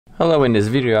Hello, in this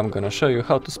video I'm gonna show you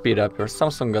how to speed up your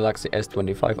Samsung Galaxy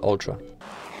S25 Ultra.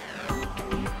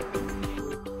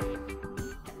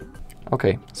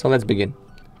 Okay, so let's begin.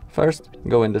 First,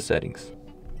 go in the settings.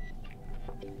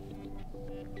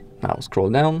 Now scroll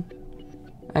down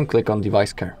and click on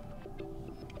Device Care.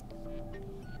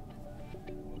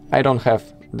 I don't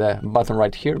have the button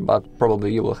right here, but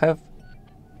probably you will have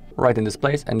right in this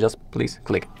place, and just please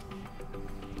click.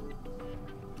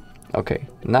 Okay,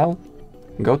 now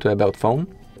go to About Phone,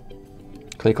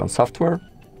 click on Software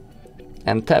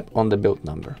and tap on the build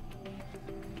number.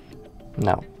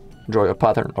 Now draw a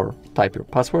pattern or type your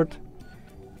password,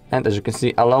 and as you can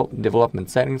see, allow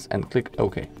development settings and click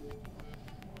OK.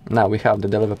 Now we have the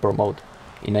developer mode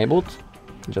enabled,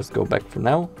 just go back for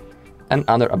now, and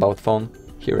under About Phone,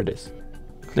 here it is.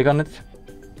 Click on it.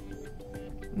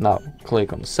 Now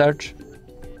click on Search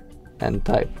and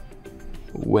type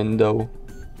Window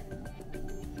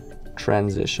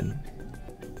Transition.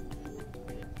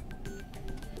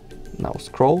 Now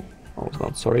scroll,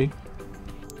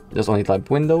 just only type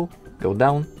Window, go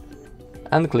down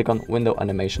and click on Window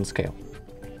Animation Scale.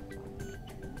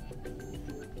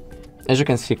 As you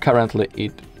can see, currently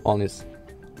it only is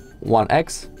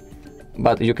 1x,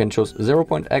 but you can choose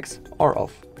 0.x or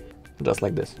off, just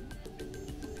like this.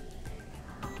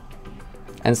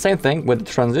 And same thing with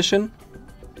the transition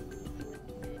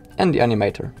and the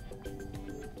animator.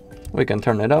 We can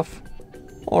turn it off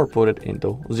or put it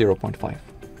into 0.5.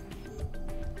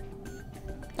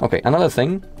 Okay, another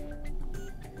thing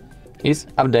is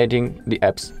updating the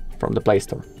apps from the Play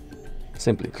Store.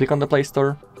 Simply click on the Play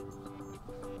Store,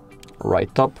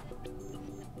 right top,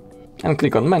 and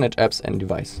click on Manage Apps and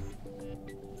Device.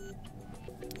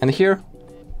 And here,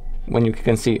 when you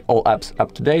can see all apps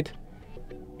up to date,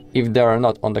 if they are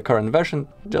not on the current version,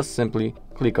 just simply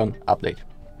click on Update.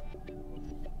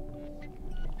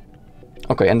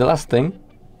 Okay, and the last thing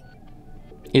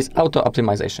is auto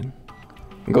optimization.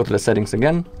 Go to the settings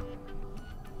again,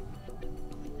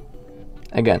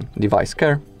 Device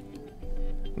Care,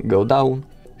 go down,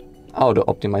 auto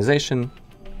optimization,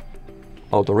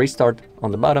 auto restart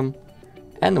on the bottom,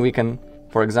 and we can,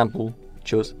 for example,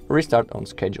 choose restart on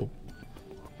schedule.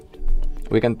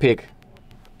 We can pick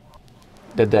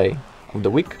the day of the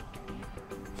week,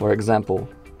 for example,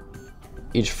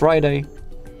 each Friday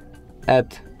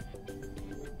at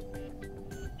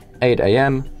 8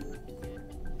 AM,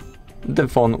 the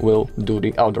phone will do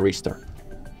the auto restart.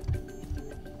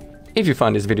 If you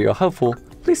found this video helpful,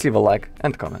 please leave a like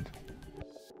and comment.